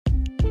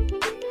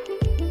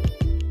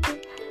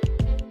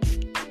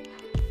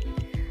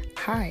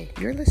Hi,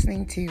 you're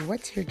listening to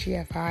What's Your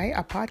GFI,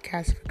 a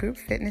podcast for group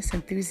fitness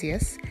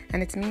enthusiasts,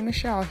 and it's me,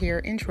 Michelle,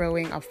 here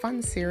introing a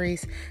fun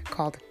series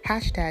called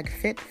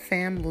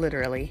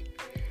 #FitFamLiterally.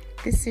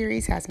 This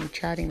series has me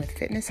chatting with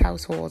fitness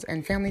households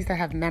and families that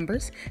have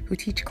members who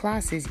teach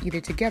classes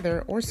either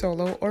together or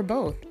solo or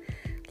both.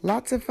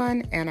 Lots of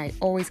fun, and I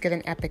always get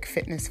an epic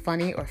fitness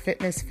funny or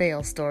fitness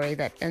fail story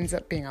that ends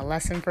up being a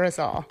lesson for us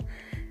all.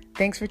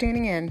 Thanks for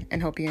tuning in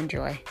and hope you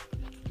enjoy.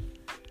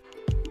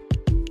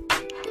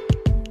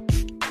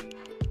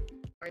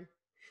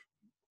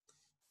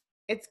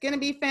 It's going to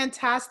be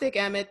fantastic,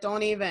 Emmett.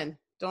 Don't even.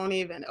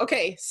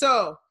 Okay,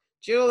 so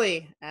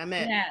Julie,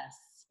 Emmett.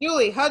 Yes.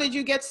 Julie, how did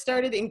you get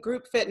started in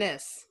group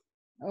fitness?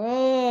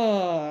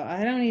 Oh,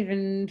 I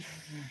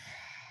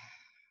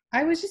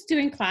was just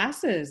doing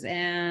classes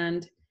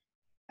and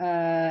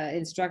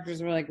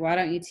instructors were like, why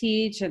don't you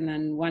teach? And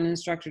then one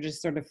instructor just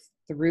sort of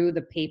threw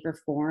the paper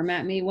form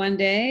at me one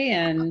day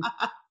and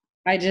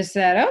I just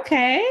said,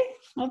 okay,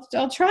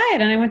 I'll try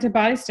it. And I went to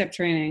body step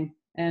training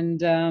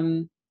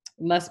and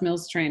Les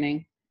Mills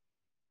training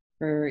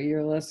for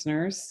your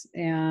listeners.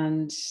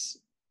 And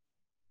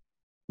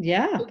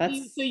yeah,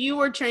 So you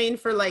were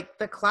trained for like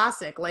the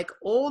classic, like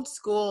old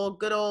school,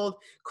 good old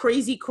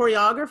crazy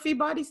choreography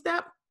body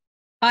step?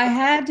 I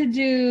had to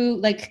do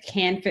like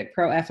CanFit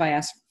Pro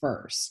FIS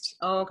first.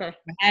 Oh, okay.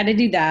 I had to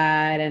do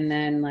that and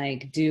then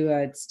like do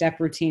a step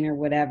routine or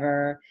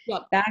whatever.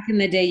 Yep. Back in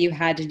the day, you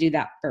had to do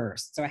that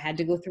first. So I had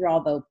to go through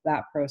all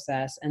that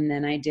process. And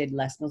then I did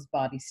Les Mills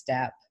Body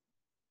Step.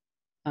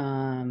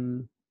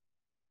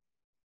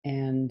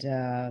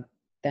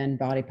 Then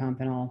Body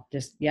Pump and all.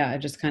 It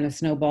just kind of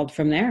snowballed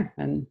from there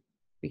and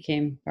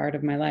became part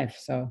of my life.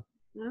 So.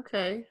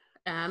 Okay.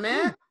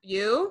 Emmett,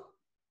 you?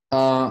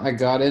 I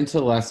got into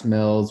Les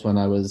Mills when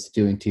I was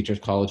doing Teachers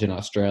College in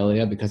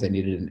Australia because I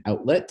needed an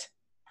outlet.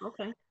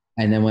 Okay.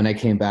 And then when I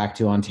came back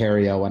to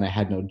Ontario when I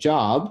had no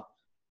job,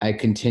 I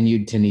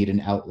continued to need an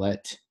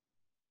outlet.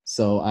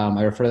 So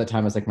I refer to that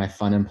time as like my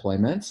fun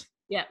employment.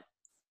 Yeah.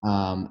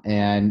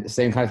 And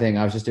same kind of thing.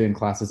 I was just doing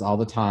classes all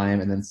the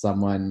time. And then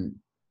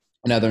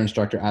another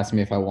instructor asked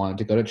me if I wanted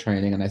to go to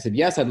training. And I said,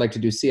 yes, I'd like to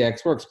do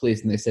CX Works,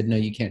 please. And they said, no,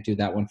 you can't do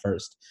that one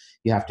first.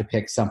 You have to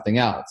pick something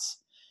else.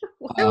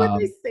 Why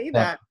would they say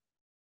that?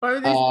 Why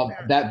would they say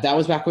that? That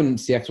was back when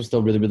CX was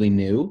still really, really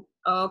new.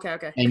 Oh,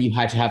 okay. And you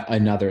had to have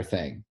another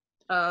thing.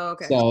 Oh,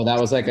 okay. So that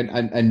was like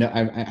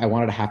I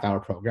wanted a half-hour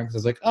program because I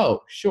was like,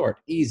 oh,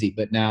 short, easy.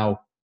 But now,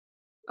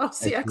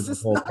 CX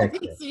is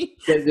not easy.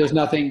 There's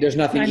nothing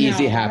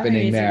easy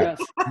happening there.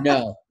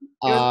 No.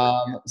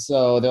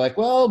 So they're like,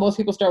 well, most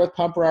people start with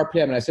pump or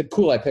RPM, and I said,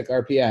 cool, I pick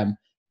RPM,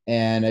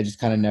 and I just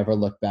kind of never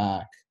looked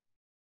back.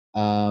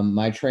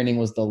 My training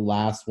was the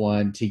last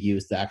one to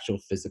use the actual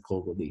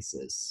physical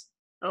releases.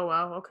 Oh,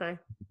 wow. Okay.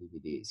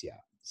 DVDs, yeah.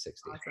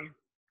 60. Awesome.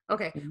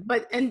 Okay. Mm-hmm.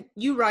 And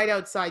you ride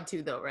outside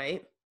too, though,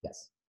 right?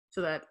 Yes.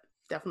 So that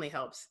definitely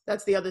helps.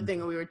 That's the other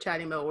thing we were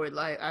chatting about, where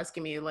like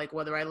asking me like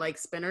whether I like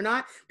spin or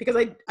not, because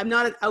I'm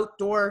not an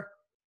outdoor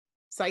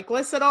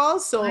cyclist at all.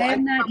 So I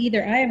am not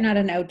either. I am not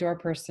an outdoor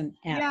person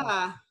at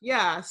all.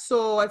 Yeah.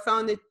 So I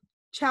found it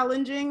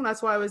challenging.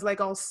 That's why I was like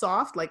all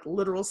soft, like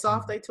literal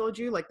soft. I told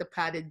you, like the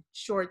padded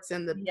shorts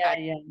and and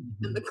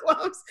the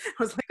gloves.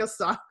 I was like a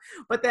soft.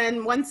 But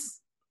then once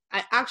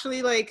I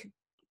actually like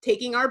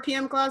taking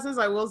RPM classes,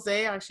 I will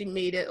say I actually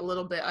made it a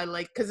little bit. I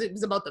like, because it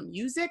was about the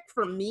music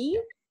for me,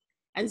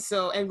 and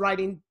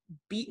writing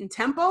beat and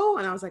tempo.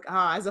 And I was like,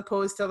 as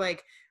opposed to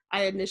like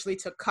I initially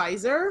took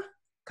Kaiser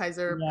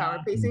Power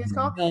Pacing is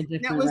called. And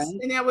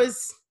it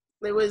was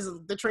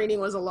the training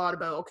was a lot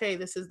about, okay,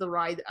 this is the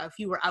ride if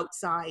you were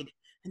outside,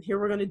 and here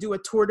we're gonna do a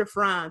Tour de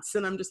France.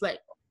 And I'm just like,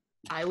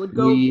 I would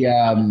go eat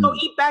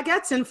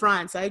baguettes in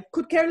France. I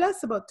could care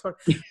less about Tour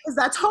because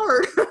that's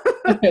hard.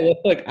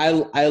 Look,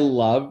 I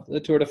love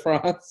the Tour de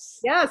France.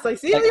 Yes, I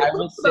see. Like, I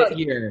will sit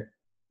here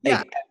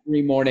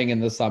every morning in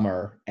the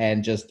summer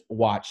and just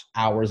watch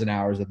hours and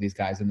hours of these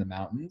guys in the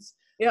mountains.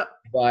 Yep.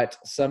 But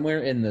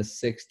somewhere in the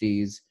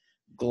 60s,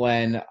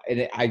 Glenn,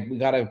 we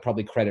got to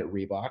probably credit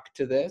Reebok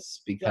to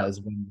this, because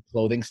when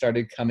clothing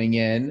started coming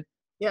in,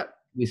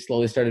 we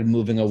slowly started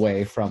moving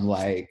away from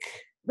like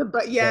with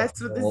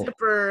the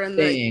zipper and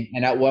thing.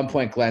 And at one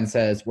point, Glenn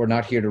says, "We're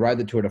not here to ride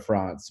the Tour de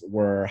France.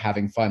 We're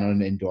having fun on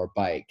an indoor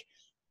bike."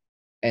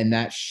 And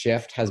that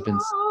shift has been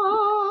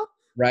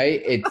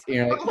right. It's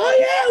you're like, oh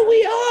yeah,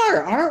 we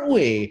are, aren't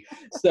we?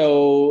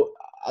 So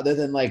other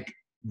than like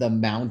the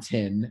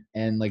mountain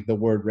and like the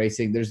word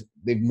racing,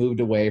 they've moved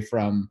away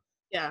from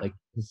like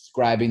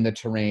describing the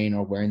terrain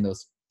or wearing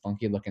those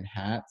funky looking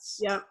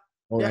hats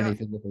or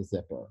anything with a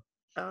zipper.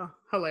 Oh,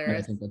 hilarious. And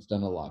I think that's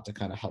done a lot to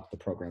kind of help the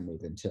program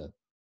move into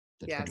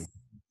the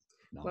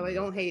Well, I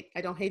don't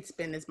hate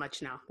spin as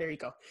much now. There you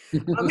go.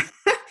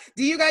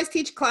 Do you guys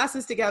teach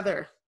classes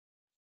together?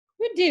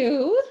 We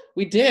do.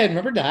 We did.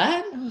 Remember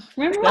that?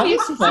 Remember that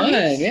was fun.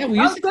 Yeah, we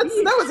used to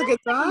teach. That was a good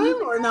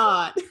time or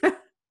not?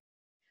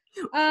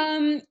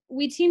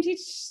 We team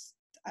teach.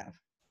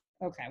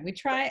 Okay, we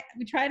try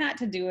not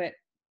to do it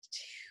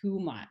too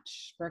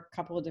much for a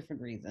couple of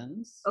different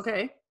reasons.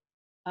 Okay.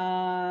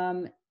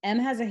 M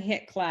has a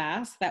HIT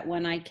class that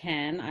when I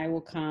can, I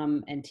will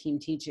come and team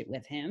teach it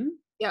with him.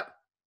 Yep.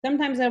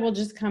 Sometimes I will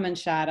just come and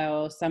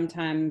shadow.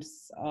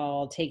 Sometimes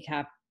I'll take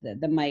half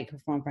the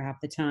microphone for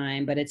half the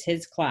time, but it's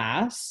his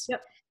class.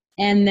 Yep.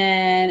 And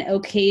then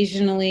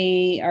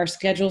occasionally our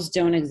schedules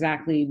don't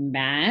exactly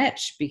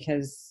match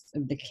because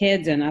of the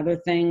kids and other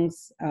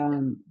things.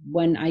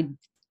 When I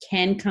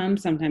can come,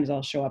 sometimes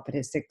I'll show up at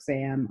his 6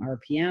 a.m.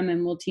 RPM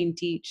and we'll team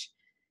teach.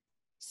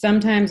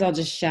 Sometimes I'll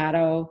just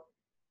shadow.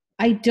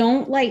 I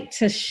don't like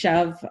to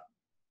shove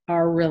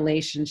our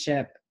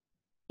relationship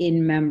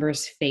in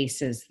members'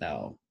 faces,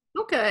 though.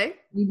 Okay.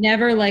 We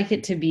never like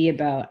it to be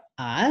about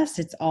us.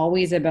 It's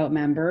always about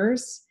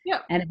members.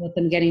 Yep. And about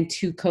them getting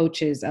two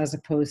coaches as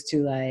opposed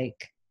to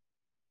like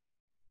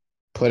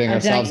putting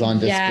ourselves on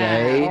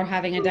display. Or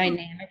having a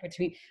dynamic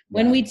between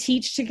when we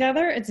teach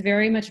together, it's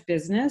very much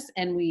business.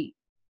 And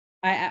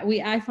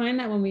I find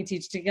that when we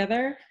teach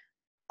together,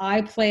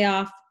 I play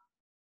off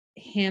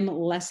him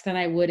less than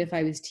I would if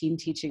I was team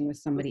teaching with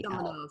somebody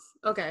else.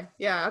 Okay.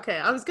 Yeah. Okay.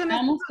 I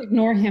almost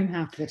ignore him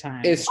half the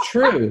time. It's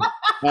true.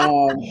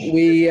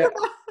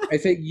 I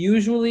think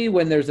usually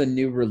when there's a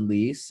new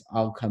release,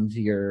 I'll come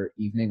to your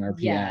evening RPM.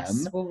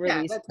 Yes, we'll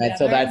release and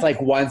so that's like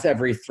once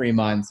every 3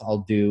 months,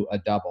 I'll do a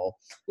double.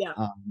 Yeah.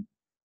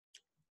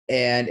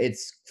 And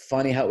it's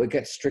funny how it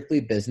gets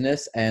strictly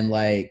business, and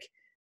like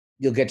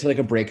you'll get to like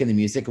a break in the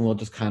music, and we'll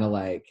just kind of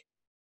like,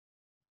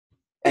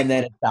 and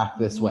then it's back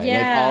this way.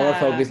 Like all our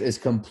focus is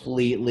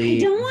completely. I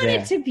don't want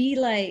it to be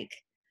like,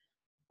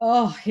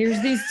 oh,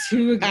 here's these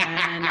two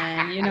again,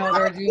 and you know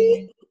they're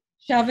doing.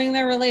 Shoving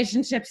their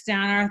relationships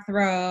down our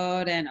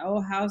throat, and I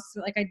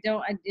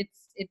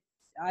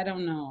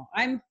don't know.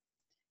 I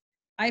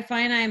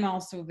find I'm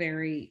also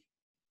very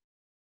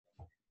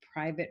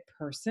private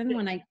person.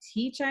 When I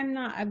teach,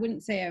 I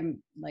wouldn't say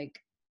I'm like,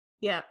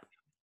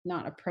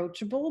 not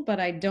approachable, but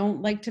I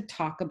don't like to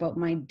talk about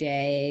my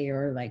day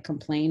or like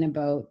complain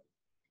about,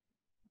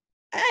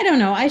 I don't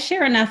know. I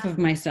share enough of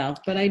myself,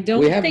 but I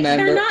don't think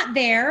they're not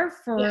there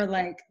for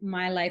like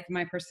my life,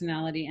 my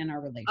personality, and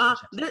our relationship.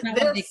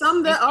 There's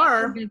some that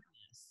are.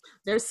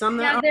 There's some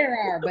that are. There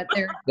are, but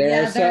there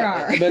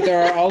are. But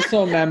there are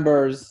also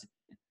members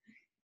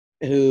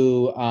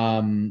who,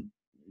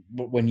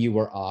 when you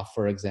were off,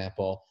 for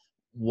example,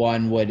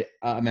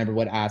 a member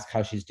would ask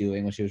how she's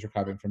doing when she was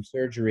recovering from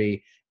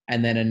surgery,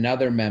 and then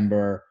another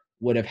member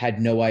would have had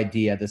no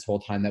idea this whole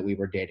time that we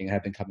were dating and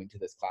have been coming to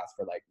this class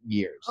for like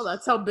years. Oh,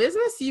 that's how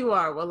business you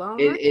are. Well,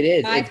 it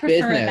is. I prefer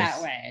business. It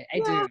that way. I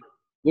do.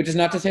 Which is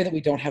not to say that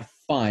we don't have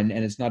fun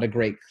and it's not a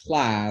great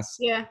class.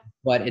 Yeah.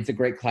 But it's a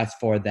great class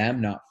for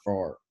them, not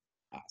for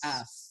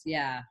us.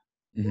 Yeah.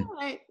 Mm-hmm. All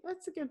right.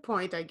 That's a good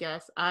point, I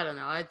guess. I don't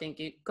know. I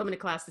think coming to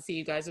class to see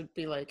you guys would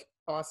be like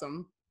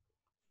awesome.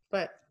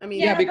 But I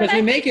mean, because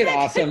we make it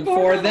awesome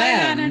for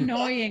them.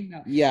 Annoying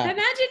though. Yeah.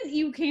 Imagine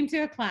you came to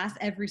a class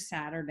every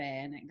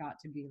Saturday and it got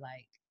to be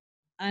like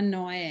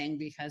annoying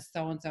because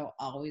so and so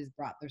always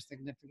brought their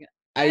significant.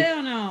 I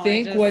don't know. I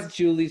think what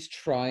Julie's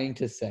trying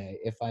to say,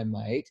 if I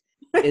might,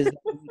 is that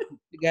when we come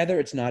together,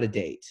 it's not a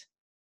date.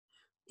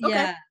 Okay.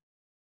 Yeah.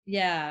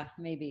 Yeah,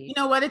 maybe. You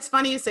know what? It's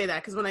funny you say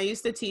that because when I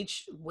used to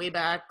teach way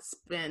back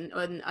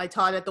when I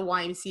taught at the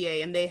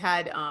YMCA and they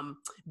had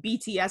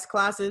BTS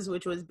classes,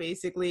 which was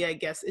basically, I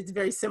guess, it's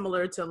very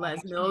similar to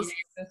Les Mills.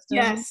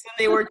 Yes, and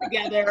they were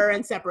together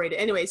and separated.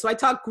 Anyway, so I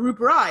taught group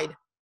ride.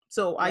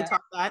 So I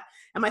taught that.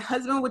 And my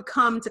husband would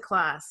come to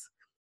class.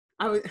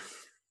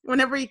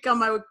 Whenever he'd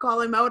come, I would call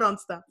him out on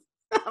stuff.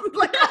 I'm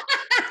like,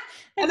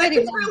 and I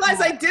just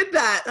realized I did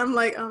that. I'm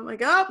like, oh,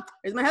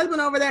 there's my husband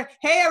over there.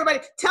 Hey, everybody,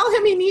 tell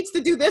him he needs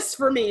to do this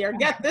for me or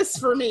get this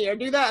for me or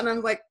do that. And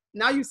I'm like,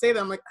 now you say that,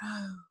 I'm like,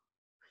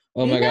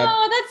 oh my God.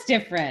 No, that's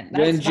different.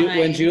 That's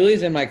when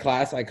Julie's in my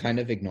class, I kind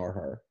of ignore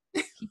her.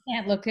 He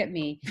can't look at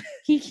me.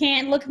 He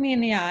can't look me in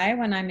the eye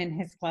when I'm in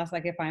his class,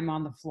 like if I'm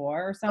on the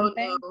floor or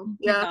something. Oh, no.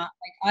 Yeah. Like,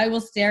 I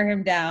will stare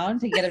him down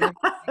to get him.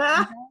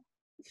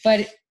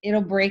 But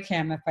it'll break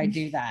him if I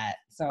do that.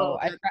 So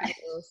I try.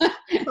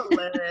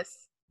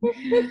 Hilarious.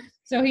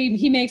 So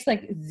he makes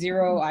like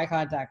zero eye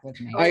contact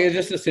with me. I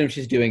just assume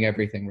she's doing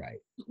everything right.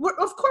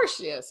 Of course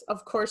she is.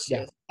 Of course she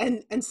is.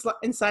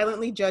 And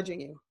silently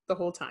judging you the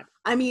whole time.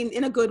 I mean,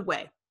 in a good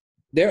way.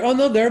 There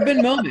have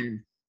been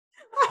moments.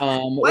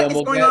 What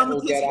is going on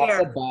with his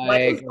hair? What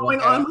is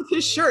going on with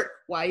his shirt?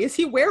 Why is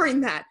he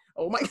wearing that?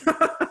 Oh my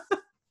God.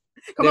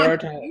 Come on.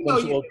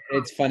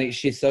 It's funny.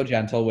 She's so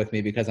gentle with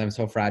me because I'm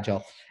so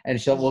fragile.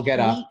 And we'll get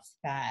up.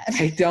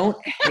 I don't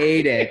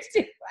hate it.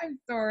 I'm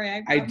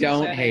sorry. I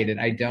don't hate it.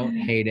 I don't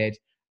hate it.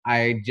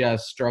 I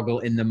just struggle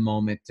in the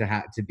moment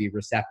to be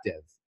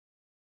receptive.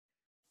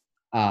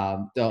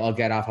 So I'll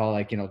get off. I'll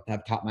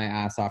have taught my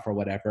ass off or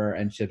whatever.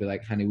 And she'll be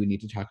like, honey, we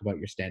need to talk about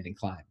your standing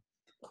climb.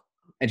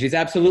 And she's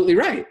absolutely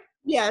right.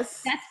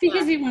 Yes. That's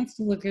because he wants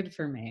to look good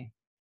for me.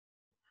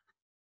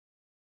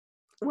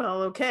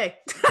 Well, okay.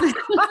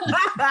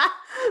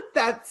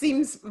 That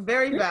seems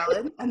very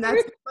valid. And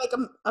that's like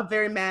a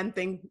very man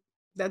thing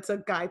That's a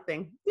guy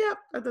thing. Yep,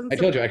 that doesn't. I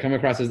told you I come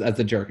across as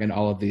a jerk in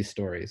all of these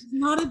stories.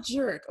 Not a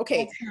jerk.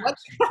 Okay.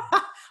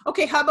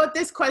 Okay, how about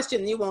this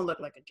question? You won't look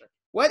like a jerk.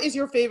 What is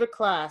your favorite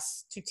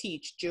class to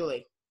teach,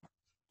 Julie?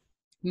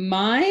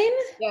 Mine?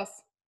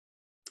 Yes.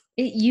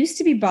 It used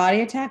to be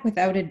Body Attack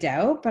without a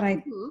doubt, but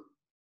I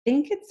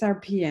think it's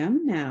RPM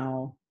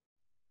now.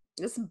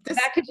 This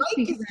that could just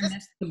be because I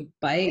missed the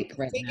bike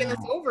right taking now.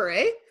 us over,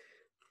 eh?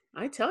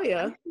 I tell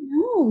you.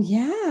 Oh,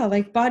 yeah.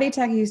 Like Body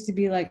Attack used to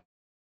be like,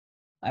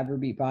 ever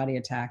beat Body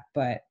Attack,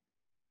 but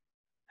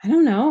I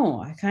don't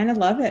know. I kind of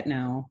love it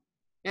now.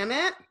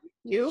 Emmett,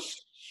 you?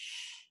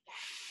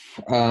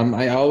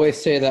 I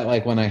always say that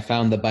like when I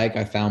found the bike,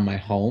 I found my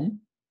home.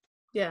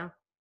 Yeah.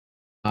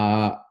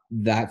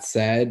 That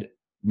said,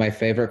 my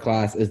favorite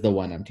class is the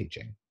one I'm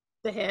teaching.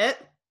 The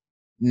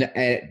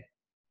hit?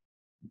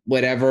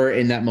 Whatever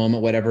in that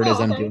moment, whatever it is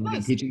I'm doing. Nice.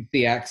 I'm teaching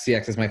CX.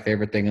 CX is my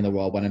favorite thing in the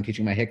world. When I'm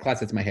teaching my hit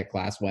class, it's my hit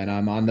class. When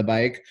I'm on the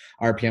bike,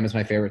 RPM is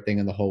my favorite thing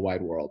in the whole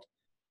wide world.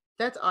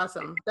 That's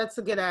awesome. That's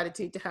a good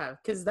attitude to have,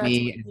 because that's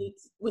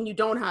when you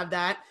don't have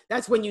that,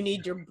 that's when you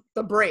need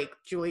the break,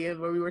 Julia,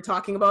 where we were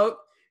talking about.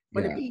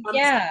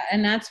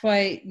 And that's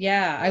why,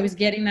 I was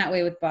getting that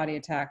way with Body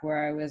Attack,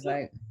 where I was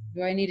like,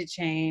 do I need to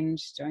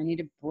change? Do I need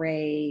a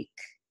break?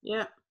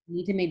 Yeah. I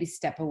need to maybe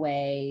step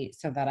away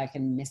so that I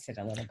can miss it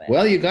a little bit.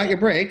 Well, you got your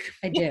break.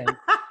 I did.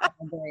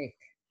 Break.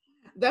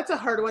 That's a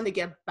hard one to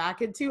get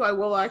back into. I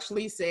will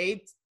actually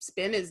say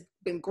spin has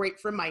been great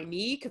for my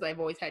knee, because I've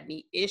always had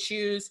knee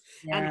issues.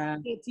 Yeah.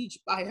 And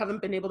I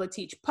haven't been able to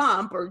teach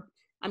pump,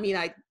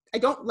 I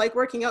don't like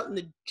working out in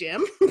the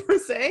gym per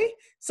se.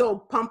 So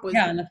pump was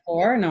on the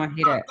floor. No, I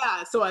hate it.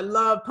 Yeah, so I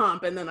love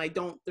pump, and then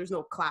there's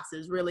no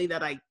classes really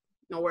that I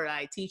know where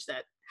I teach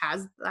that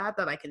has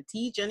that I can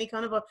teach any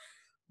kind of a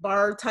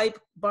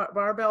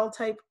barbell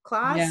type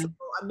class. Yeah. So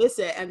I miss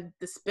it, and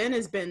the spin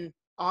has been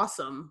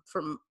awesome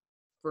for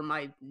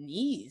my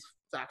knees.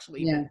 It's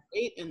actually been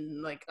great,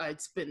 and like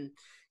it's been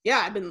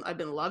I've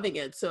been loving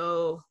it.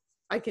 So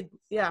I could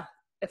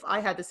if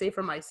I had to say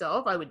for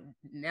myself, I would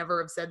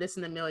never have said this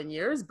in a million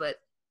years, but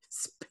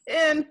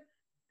spin.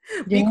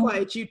 Be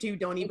quiet, you two.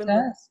 Don't even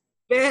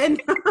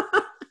spin.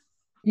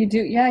 You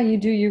do. Yeah, you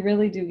do. You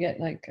really do get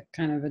like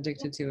kind of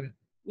addicted to it.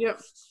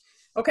 Yep.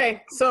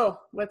 Okay, so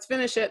let's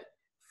finish it.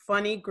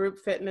 Funny group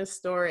fitness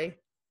story.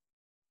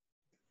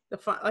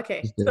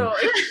 Okay, so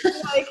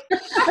it's like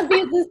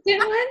the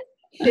assistant one?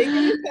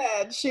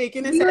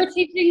 Shaking his head. We were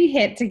teaching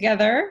HIIT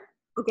together.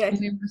 Okay. And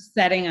we were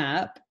setting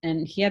up,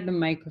 and he had the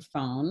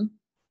microphone.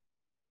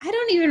 I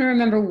don't even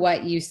remember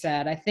what you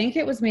said. I think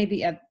it was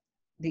maybe at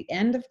the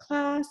end of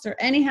class, or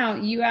anyhow,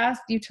 you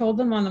told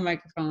them on the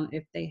microphone,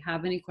 if they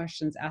have any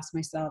questions, ask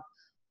myself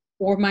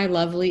or my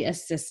lovely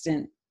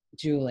assistant,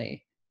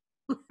 Julie.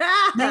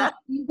 Now,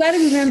 you got to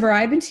remember,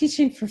 I've been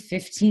teaching for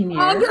 15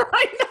 years.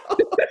 I know.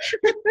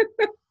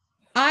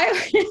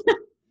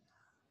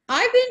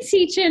 I've been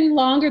teaching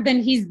longer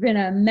than he's been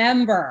a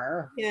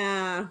member.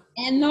 Yeah.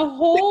 And the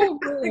whole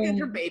room Look at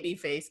your baby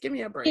face. Give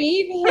me a break.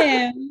 gave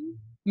him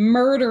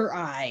murder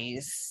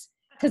eyes.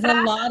 Because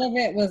a lot of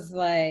it was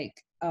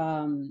like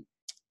 95%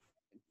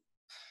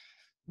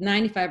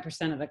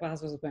 of the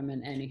class was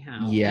women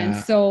anyhow. Yeah. And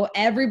so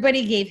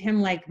everybody gave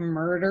him like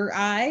murder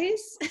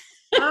eyes.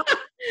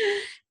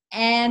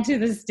 And to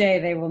this day,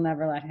 they will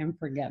never let him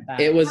forget that.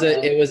 It was a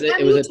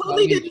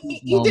totally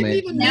you didn't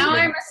even now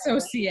I'm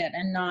associate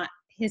and not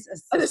his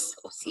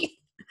associate.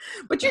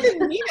 But you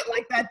didn't mean it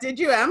like that, did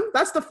you, Em?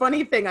 That's the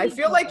funny thing. I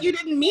feel like you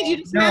didn't mean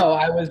it. No,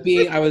 I was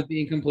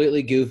being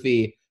completely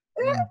goofy.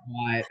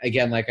 But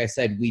again, like I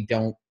said, we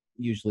don't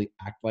usually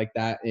act like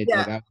that.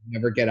 Like I would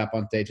never get up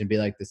on stage and be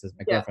like, "This is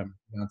my girlfriend, my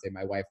fiance,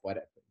 my wife,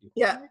 whatever."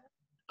 Yeah.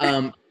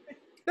 I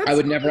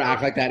would never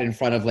act like that in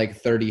front of like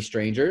 30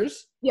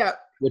 strangers. Yeah.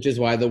 Which is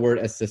why the word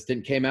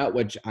assistant came out,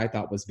 which I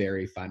thought was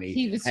very funny.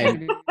 He was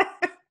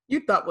you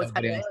thought was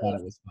everybody else thought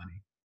it was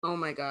funny. Oh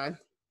my God.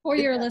 For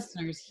your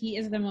listeners, he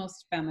is the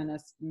most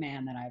feminist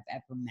man that I've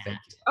ever met.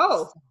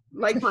 Oh,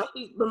 like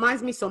he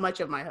reminds me so much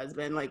of my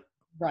husband. Like,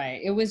 right.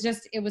 It was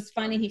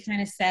funny. He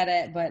kind of said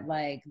it, but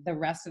like the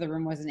rest of the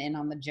room wasn't in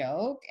on the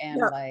joke.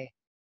 And like,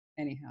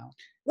 anyhow,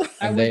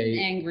 I wasn't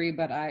angry,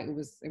 but it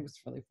was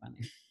really funny.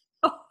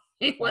 Oh,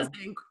 he was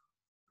angry.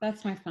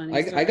 That's my funny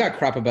story. I got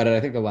crap about it. I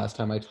think the last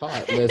time I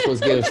taught, Liz was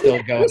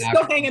still going.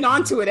 Still hanging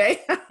on to it, eh?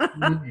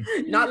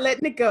 Not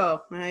letting it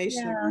go.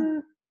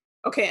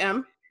 Okay,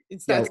 Em,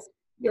 that's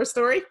your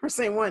story or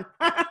same one?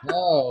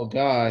 Oh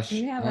gosh. Do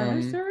you have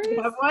other stories?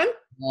 You have one?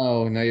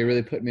 Oh no, you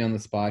really put me on the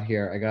spot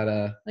here. I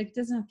gotta. Like, it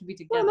doesn't have to be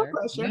together.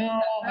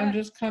 No, I'm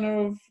just kind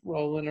of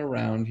rolling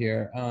around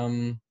here.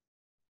 I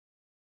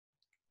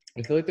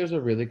feel like there's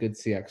a really good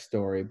CX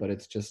story, but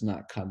it's just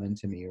not coming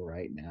to me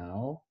right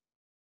now.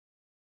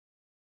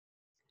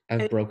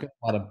 I've broken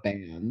a lot of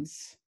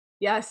bands.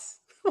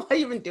 Yes. Why have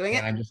you been doing it?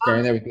 And I'm just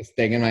standing there with this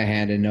thing in my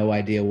hand and no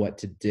idea what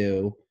to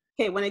do.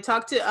 Okay, when I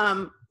talked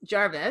to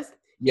Jarvis,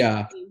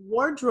 a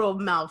wardrobe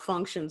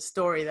malfunction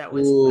story that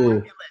was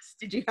fabulous.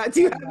 Do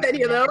you have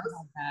any of those?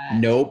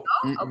 Nope.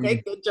 No?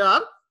 Okay, good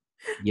job.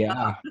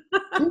 Yeah.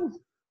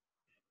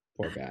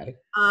 Poor guy.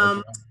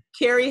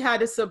 Carrie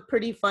had a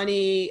pretty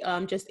funny,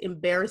 just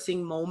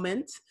embarrassing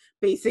moment.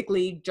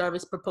 Basically,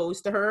 Jarvis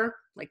proposed to her,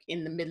 like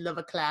in the middle of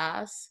a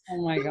class.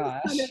 Oh my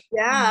gosh.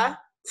 Yeah.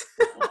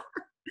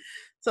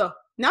 So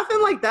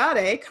nothing like that,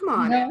 eh? Come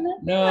on.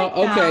 No. Like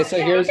Okay. that. So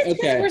Yeah, here's it's 'cause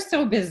okay. we're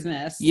so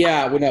business.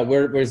 Yeah.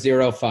 We're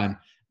zero fun.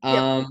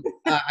 Yep.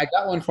 I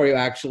got one for you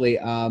actually.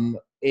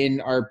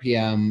 In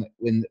RPM,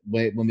 when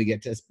we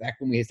get to back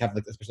when we used to have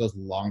like especially those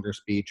longer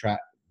speed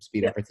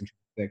efforts and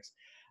traffics,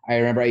 I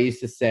remember I used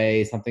to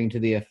say something to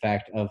the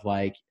effect of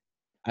like,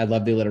 I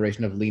love the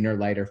alliteration of leaner,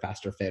 lighter,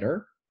 faster,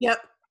 fitter. Yep.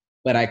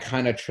 But I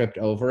kind of tripped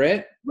over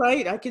it.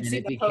 Right. I could and see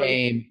it that.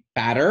 became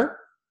fatter.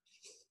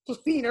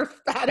 Leaner,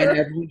 fatter. And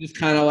everyone just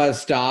kind of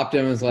stopped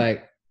and was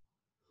like,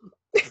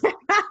 it's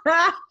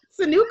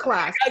a new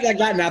class. I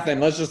got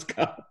nothing. Let's just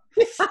go.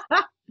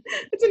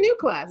 It's a new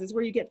class. It's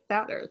where you get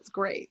fatter. It's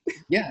great.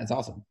 Yeah, it's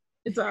awesome.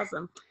 It's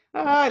awesome.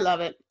 Oh, I love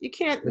it. You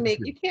can't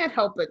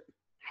help but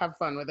have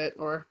fun with it,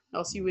 or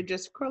else you would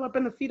just curl up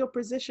in the fetal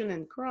position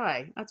and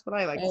cry. That's what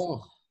I like.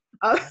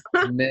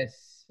 I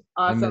miss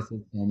Awesome. it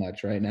so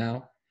much right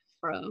now.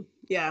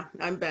 Yeah,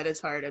 I bet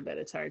it's hard.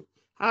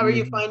 How are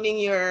you finding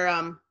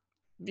your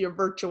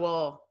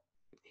virtual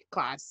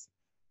class?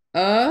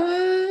 God,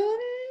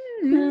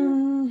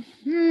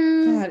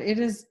 it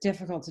is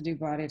difficult to do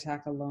body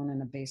attack alone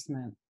in a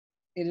basement.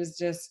 It is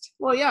just.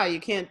 Well, yeah, you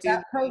can't do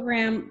that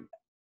program.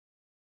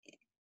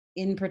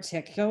 In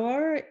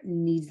particular,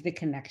 needs the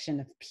connection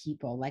of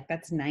people. Like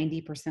that's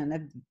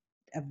 90%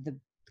 of the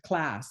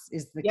class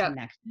is the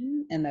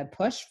connection and the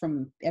push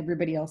from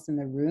everybody else in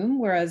the room.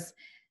 Whereas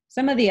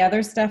some of the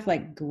other stuff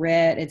like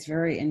grit, it's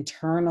very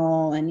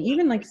internal, and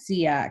even like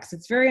CX,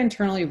 it's very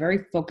internal. You're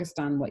very focused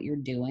on what you're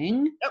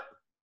doing. Yep.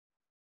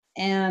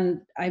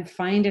 And I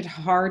find it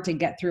hard to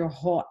get through a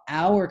whole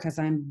hour because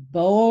I'm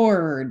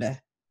bored.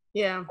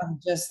 Yeah. I'm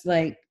just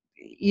like,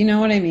 you know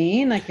what I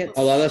mean? Like it's,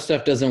 a lot of that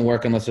stuff doesn't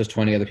work unless there's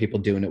 20 other people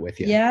doing it with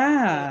you.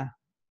 Yeah.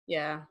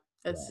 Yeah.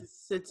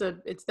 It's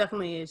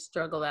definitely a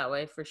struggle that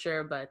way for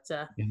sure. But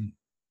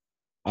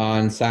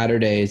on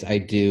Saturdays I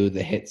do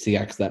the HIT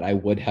CX that I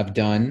would have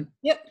done.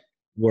 Yep.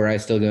 Where I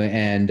still do it,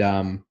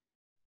 and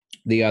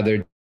the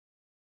other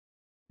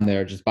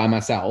there just by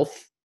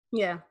myself.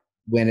 Yeah.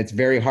 When it's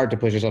very hard to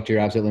push yourself to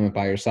your absolute limit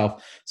by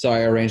yourself. So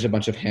I arranged a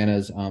bunch of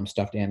Hannah's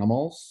stuffed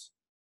animals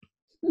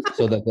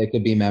so that they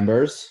could be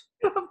members.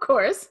 Of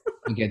course.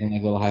 And get them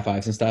like little high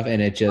fives and stuff.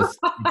 And it just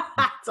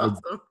that's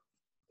awesome.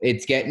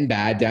 It's getting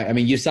bad. I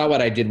mean, you saw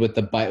what I did with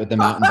the mountain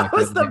bike. That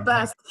was the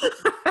best.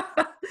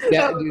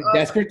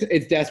 Desperate.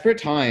 It's desperate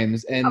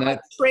times, and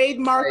that's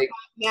trademark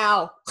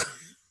now.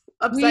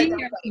 We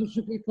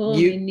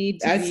need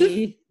to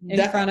be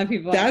in front of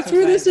people. That's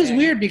where this is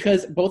weird,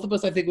 because both of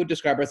us, I think, would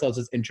describe ourselves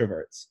as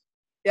introverts.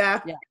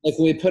 Yeah. Like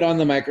when we put on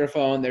the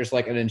microphone, there's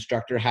like an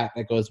instructor hat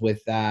that goes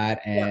with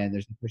that, and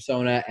there's a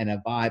persona and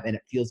a vibe, and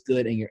it feels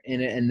good, and you're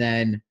in it. And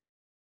then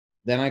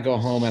I go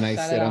home and I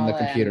sit on the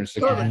computer and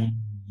say,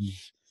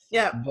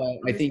 yeah. But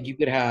I think you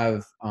could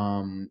have,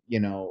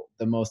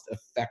 the most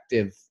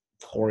effective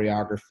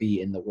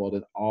choreography in the world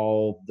and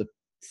all the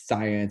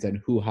science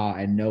and hoo-ha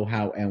and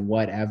know-how and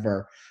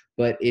whatever.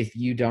 But if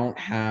you don't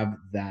have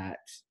that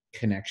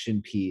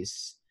connection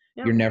piece,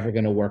 you're never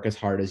going to work as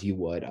hard as you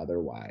would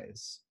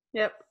otherwise.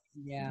 Yep.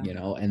 Yeah.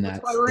 And that's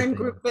why we're in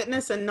group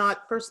fitness and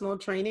not personal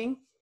training.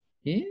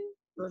 Yeah.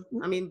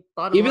 I mean,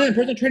 even in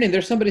personal training,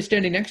 there's somebody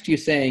standing next to you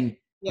saying,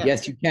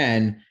 yes, you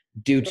can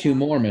do 2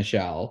 more,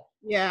 Michelle.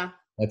 Yeah.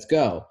 Let's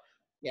go.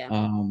 Yeah.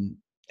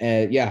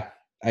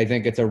 I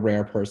think it's a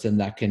rare person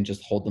that can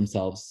just hold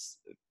themselves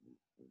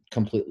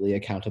completely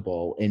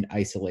accountable in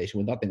isolation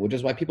with nothing, which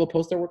is why people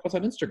post their workouts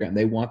on Instagram.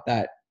 They want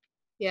that.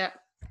 Yeah.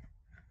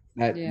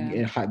 That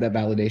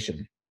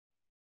validation.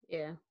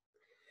 Yeah.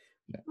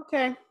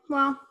 Okay.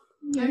 Well,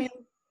 I mean,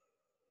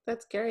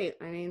 that's great.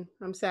 I mean,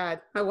 I'm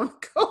sad. I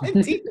want to go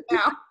in deep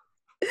now.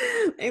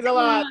 Thanks a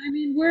lot. I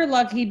mean, we're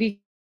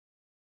lucky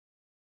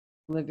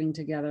living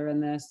together in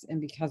this, and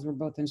because we're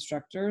both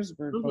instructors,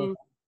 we're both on the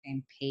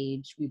same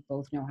page. We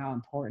both know how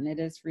important it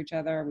is for each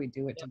other. We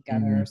do it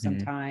together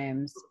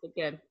sometimes.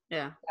 Good.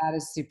 Yeah. That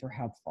is super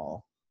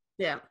helpful.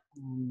 Yeah.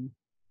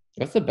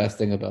 That's the best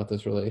thing about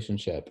this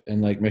relationship.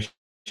 And like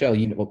Michelle,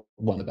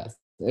 one of the best.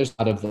 There's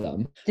a lot of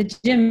them. The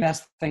gym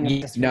best thing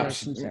of this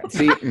relationship.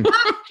 See,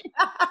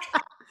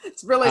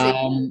 it's really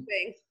the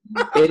thing.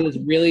 It is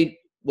really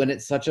when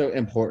it's such an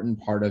important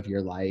part of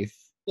your life.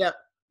 Yep.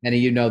 And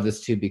you know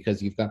this too,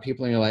 because you've got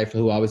people in your life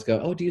who always go,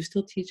 "Oh, do you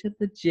still teach at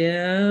the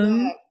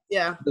gym?"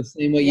 Yeah. The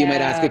same way you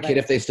might ask a kid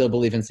if they still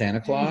believe in Santa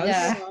Claus.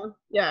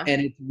 Yeah.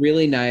 And it's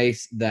really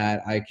nice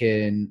that I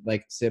can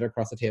like sit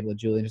across the table with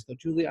Julie and just go,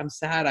 "Julie, I'm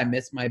sad. I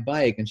miss my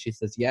bike." And she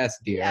says, "Yes,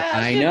 dear.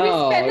 I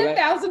know." We spend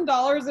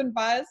 $1,000 in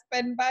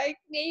spend bike,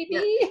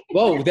 maybe. Yeah.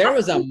 Whoa, there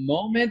was a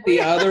moment the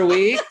other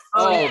week.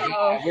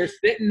 God, we're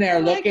sitting there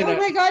looking at.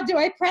 Oh my God, do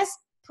I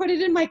put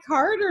it in my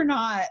cart or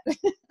not?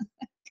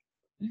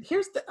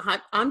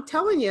 I'm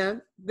telling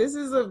you, this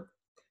is a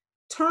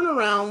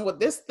turnaround. What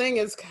this thing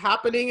is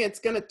happening, it's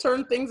going to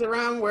turn things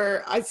around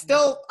where I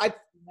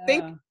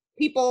think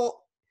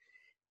people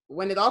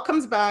when it all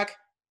comes back,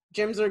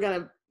 gyms are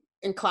gonna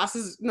and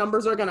classes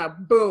numbers are gonna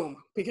boom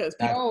because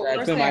people.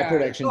 That's been my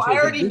prediction So too.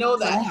 I already know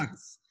that,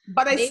 sucks.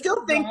 but I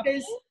still think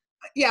there's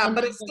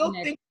but I still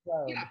think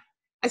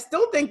I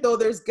still think though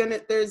there's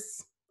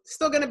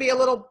still gonna be a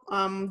little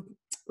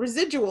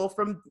residual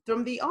from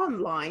the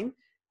online,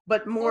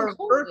 but more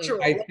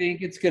virtual. I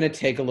think it's gonna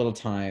take a little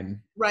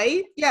time.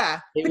 Right? Yeah.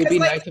 It would be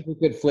nice if we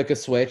could flick a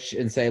switch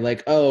and say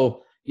like,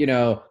 oh, you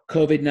know,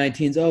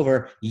 COVID-19's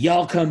over.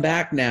 Y'all come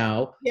back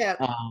now. Yeah.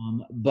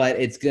 But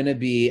it's gonna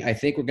be. I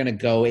think we're gonna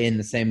go in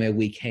the same way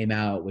we came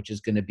out, which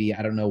is gonna be.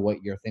 I don't know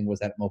what your thing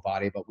was at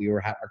Movati, but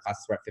our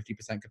classes were at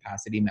 50%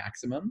 capacity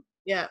maximum.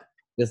 Yeah.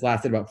 This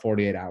lasted about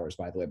 48 hours,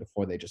 by the way,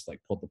 before they just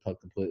like pulled the plug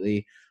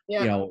completely.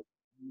 Yeah. You know,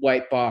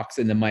 white box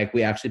and the mic.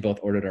 We actually both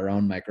ordered our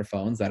own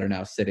microphones that are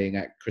now sitting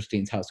at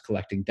Christine's house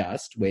collecting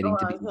dust, waiting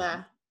to be.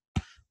 Yeah.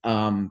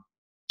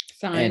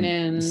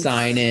 Sign-ins,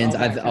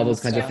 all those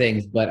kinds of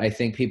things. But I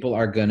think people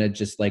are gonna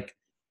just like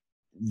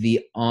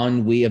the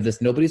ennui of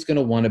this. Nobody's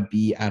gonna want to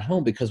be at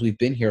home because we've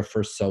been here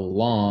for so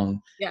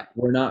long. Yeah,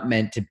 we're not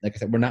meant to. Like I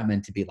said, we're not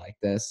meant to be like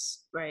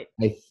this. Right.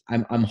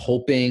 I'm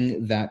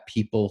hoping that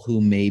people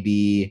who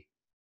maybe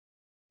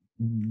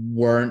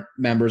weren't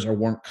members or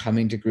weren't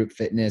coming to group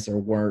fitness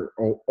or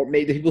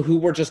maybe people who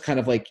were just kind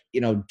of like,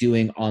 you know,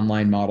 doing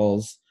online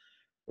models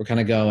were kind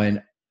of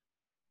going,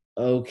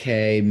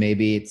 okay,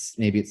 maybe it's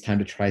time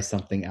to try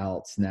something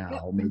else now.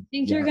 I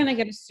think you're going to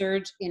get a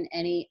surge in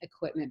any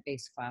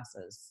equipment-based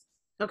classes.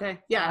 Okay.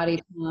 Yeah.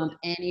 Body pump,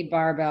 any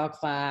barbell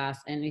class,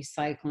 any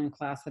cycling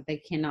class that they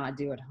cannot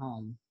do at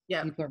home.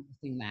 Yeah. People are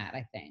missing that,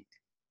 I think.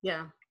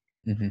 Yeah.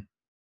 Mm-hmm.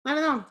 I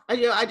don't know.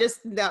 I just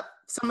that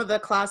some of the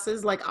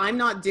classes, like I'm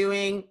not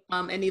doing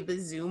any of the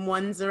Zoom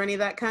ones or any of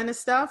that kind of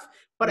stuff,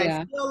 but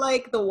I feel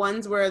like the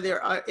ones where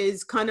there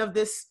is kind of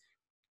this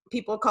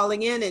people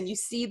calling in and you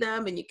see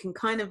them and you can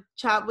kind of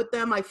chat with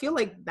them. I feel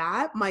like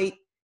that might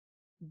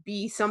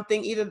be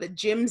something either the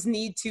gyms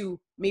need to,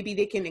 maybe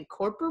they can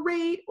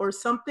incorporate or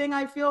something,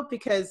 I feel,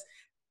 because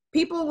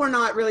people were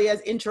not really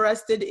as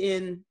interested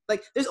in,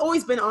 like, there's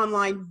always been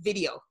online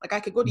video. Like I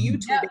could go to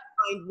YouTube and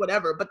find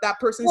whatever, but that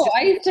person's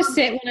I used to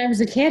sit when I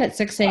was a kid at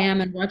 6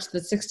 a.m. and watch the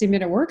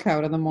 60-minute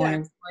workout in the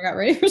morning before I got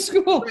ready for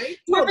school. Right?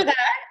 Remember that?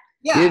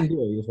 Yeah. You didn't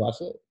do it, you just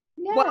watched it?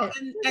 Yeah. Well,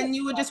 and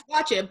you would just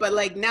watch it, but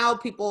like now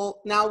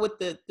with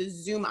the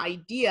Zoom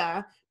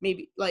idea,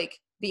 maybe like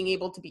being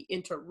able to be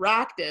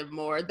interactive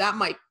more, that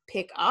might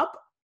pick up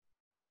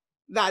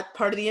that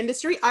part of the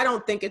industry. I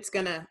don't think it's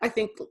gonna. I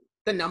think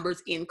the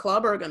numbers in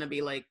club are gonna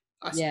be like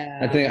us. Yeah.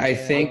 I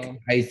think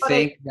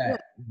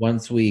that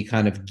once we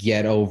kind of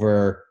get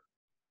over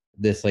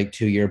this like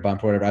 2-year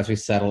bump or whatever, as we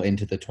settle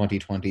into the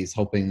 2020s,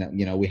 hoping that,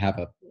 you know, we have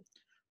a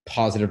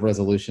positive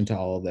resolution to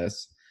all of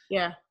this.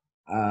 Yeah.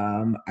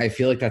 I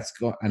feel like that's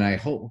and I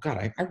hope,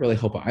 God, I really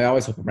hope, I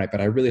always hope I'm right,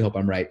 but I really hope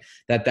I'm right,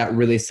 that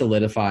really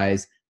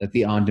solidifies that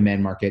the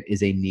on-demand market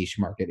is a niche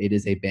market. It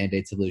is a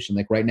Band-Aid solution.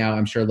 Like right now,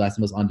 I'm sure Les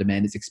Mills On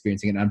Demand is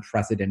experiencing an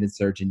unprecedented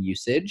surge in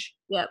usage.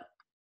 Yep.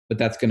 But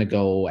that's going to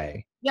go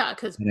away. Yeah,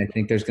 and I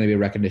think there's going to be a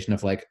recognition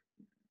of like,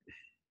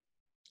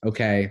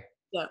 okay,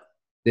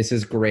 this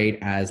is great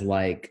as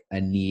like a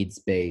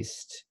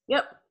needs-based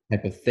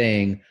type of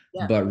thing,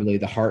 but really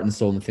the heart and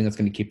soul and the thing that's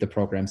going to keep the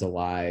programs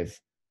alive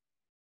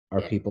are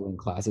people in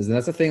classes. And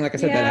that's the thing, like I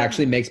said, that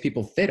actually makes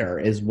people fitter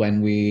is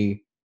when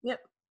we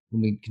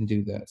can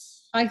do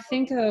this. I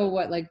think though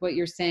what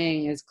you're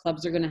saying is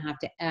clubs are going to have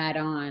to add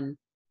on,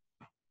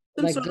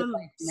 like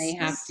they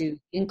have to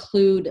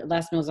include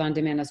Les Mills On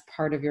Demand as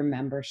part of your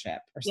membership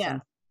or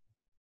something.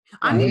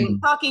 I'm even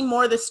talking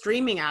more the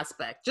streaming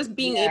aspect, just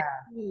being able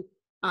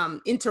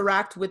to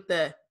interact with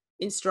the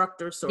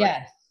instructor sort of.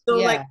 So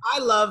like I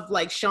love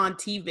like Sean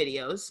T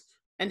videos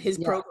and his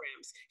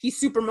programs. He's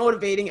super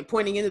motivating and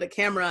pointing into the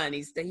camera, and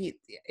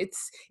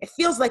it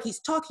feels like he's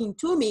talking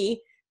to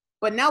me.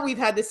 But now we've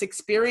had this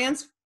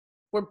experience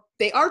where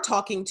they are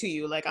talking to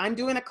you. Like I'm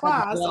doing a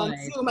class on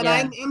Zoom and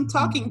I am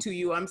talking to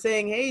you. I'm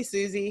saying, hey,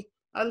 Susie,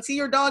 I see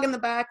your dog in the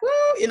back. Woo,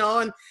 you know,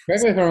 and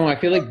correct me if I'm wrong, I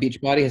feel like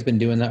Beachbody has been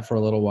doing that for a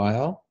little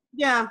while.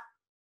 Yeah.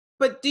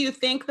 But do you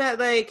think that,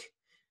 like,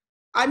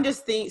 I'm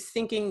just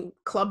thinking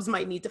clubs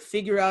might need to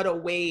figure out a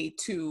way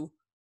to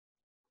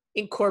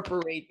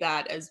incorporate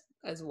that as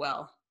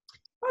well.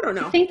 I don't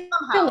know. I think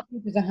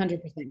is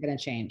 100% going to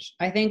change.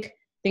 I think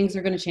things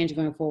are going to change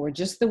going forward,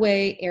 just the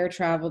way air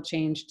travel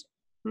changed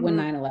when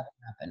 9/11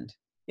 happened.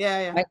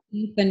 Yeah. I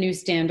think the new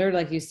standard,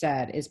 like you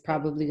said, is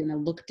probably going to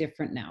look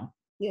different now.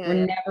 We're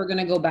never going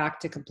to go back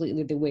to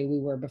completely the way we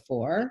were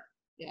before.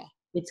 Yeah.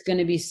 It's going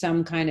to be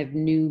some kind of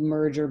new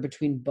merger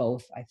between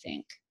both, I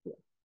think.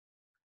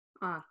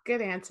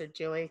 Good answer,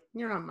 Julie.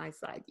 You're on my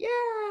side.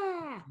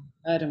 Yeah.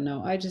 I don't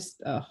know. I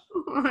just,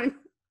 I'm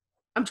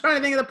trying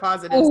to think of the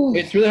positives.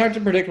 It's really hard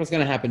to predict what's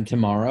going to happen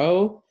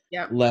tomorrow,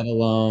 let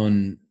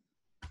alone,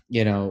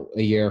 you know,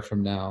 a year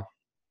from now.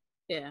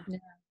 Yeah.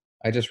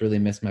 I just really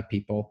miss my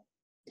people.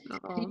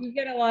 Do you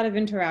get a lot of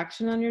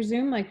interaction on your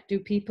Zoom? Like, do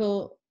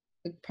people,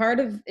 part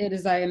of it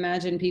is I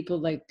imagine people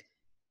like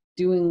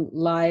doing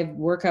live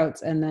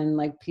workouts and then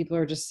like people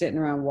are just sitting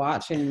around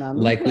watching them.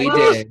 Like we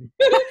did.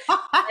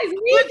 Like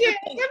we did.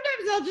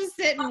 Sometimes I'll just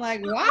sit and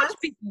like watch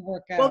people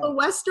work out. Well, the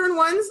Western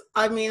ones,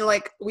 I mean,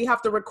 like we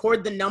have to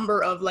record the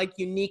number of like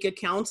unique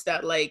accounts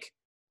that like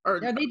are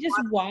they just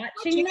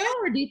watching now,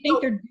 or do you think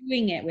they're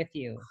doing it with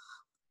you?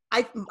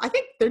 I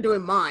think they're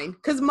doing mine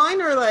because mine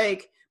are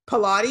like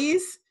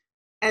Pilates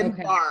and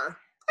bar.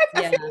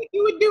 I feel like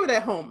you would do it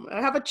at home. I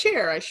have a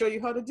chair. I show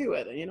you how to do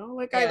it. You know,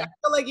 like I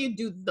feel like you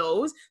do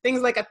those things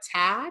like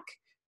attack.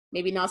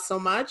 Maybe not so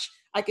much.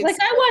 I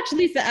watched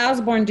Lisa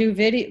Osborne do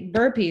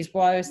burpees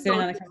while I was sitting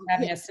on the couch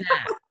having a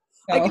snack.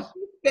 So. I could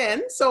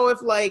spin. So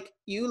if like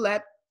you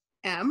let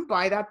M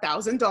buy that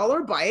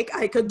 $1,000 bike,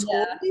 I could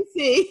totally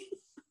see.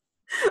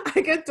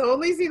 I could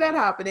totally see that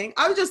happening.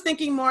 I was just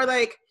thinking more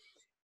like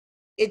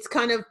it's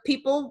kind of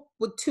people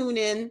would tune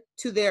in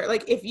to their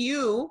like if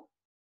you.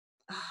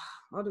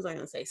 What was I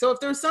going to say? So if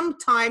there's some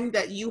time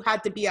that you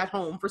had to be at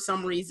home for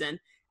some reason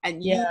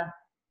and you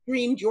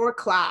streamed your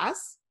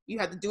class, you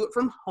had to do it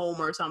from home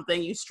or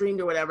something, you streamed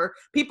or whatever,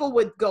 people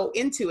would go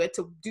into it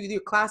to do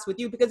your class with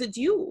you because it's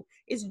you.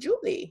 It's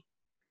Julie.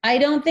 I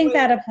don't think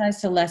that applies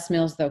to Les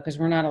Mills though, because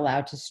we're not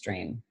allowed to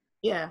stream.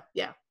 Yeah.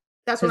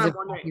 That's what I'm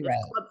wondering.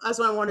 That's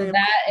what I'm wondering.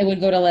 That it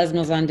would go to Les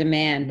Mills on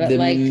demand, but the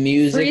like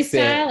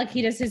freestyle, like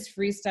he does his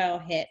freestyle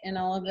hit and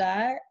all of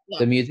that. Yeah.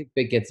 The music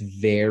bit gets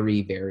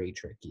very, very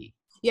tricky.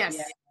 Yes.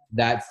 Yeah.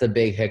 That's the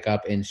big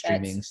hiccup in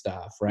streaming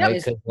stuff, right?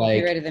 Because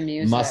like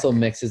Muscle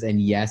Mixes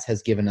and Yes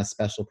has given us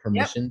special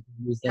permission to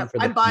use them for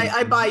the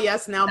I buy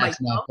Yes now myself.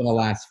 That's not gonna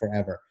last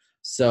forever.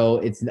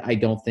 So I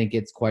don't think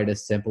it's quite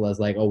as simple as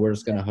like, oh, we're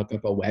just gonna hook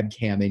up a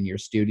webcam in your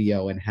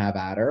studio and have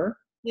at her.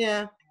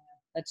 Yeah.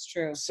 That's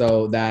true.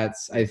 So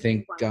that's I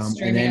think and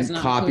then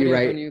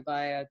copyright when you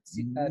buy a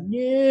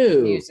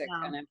music.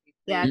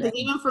 Yeah, because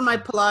even for my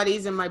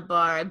Pilates and my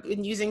bar, I've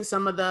been using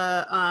some of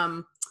the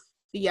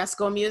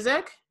Yesco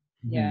music.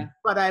 Yeah.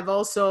 But I've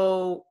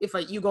also, if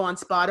you go on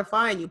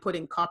Spotify and you put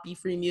in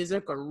copy-free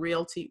music or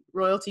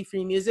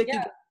royalty-free music, you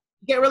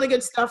get really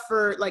good stuff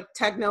for like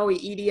techno,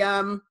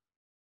 EDM.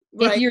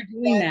 If you're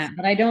doing that,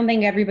 but I don't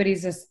think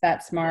everybody's just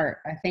that smart.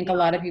 I think a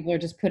lot of people are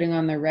just putting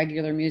on their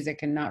regular music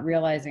and not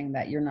realizing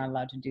that you're not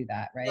allowed to do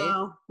that, right?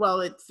 No.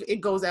 Well,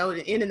 it goes out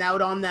in and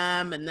out on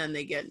them, and then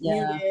they get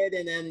muted,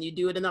 and then you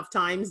do it enough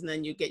times, and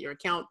then you get your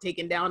account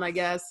taken down, I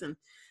guess.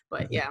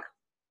 But yeah.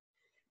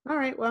 All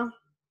right. Well.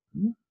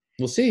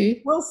 We'll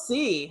see. We'll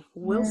see.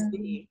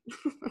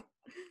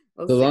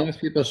 As long as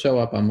people show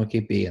up, I'm gonna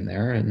keep being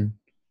there, and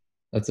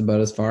that's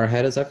about as far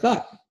ahead as I've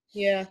thought.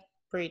 Yeah,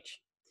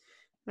 preach.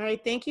 All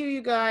right, thank you,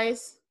 you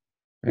guys.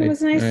 It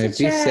was nice to chat.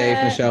 Be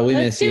safe, Michelle. We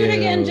miss you. Let's do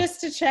it again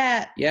just to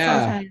chat.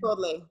 Yeah.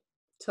 Sometime.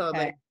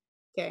 Totally.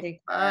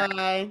 Okay. Bye.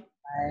 Bye.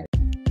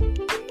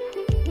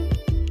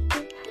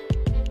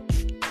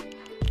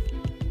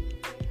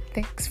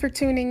 Thanks for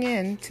tuning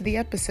in to the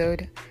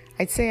episode.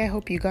 I'd say I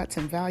hope you got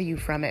some value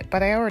from it,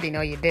 but I already know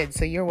you did,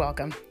 so you're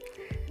welcome.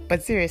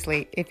 But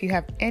seriously, if you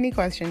have any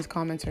questions,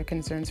 comments, or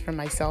concerns for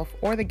myself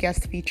or the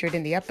guest featured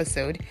in the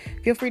episode,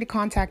 feel free to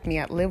contact me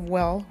at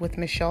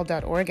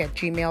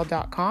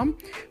livewellwithmichelle.org@gmail.com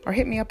or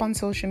hit me up on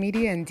social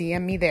media and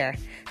DM me there.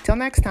 Till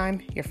next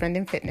time, your friend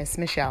in fitness,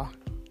 Michelle.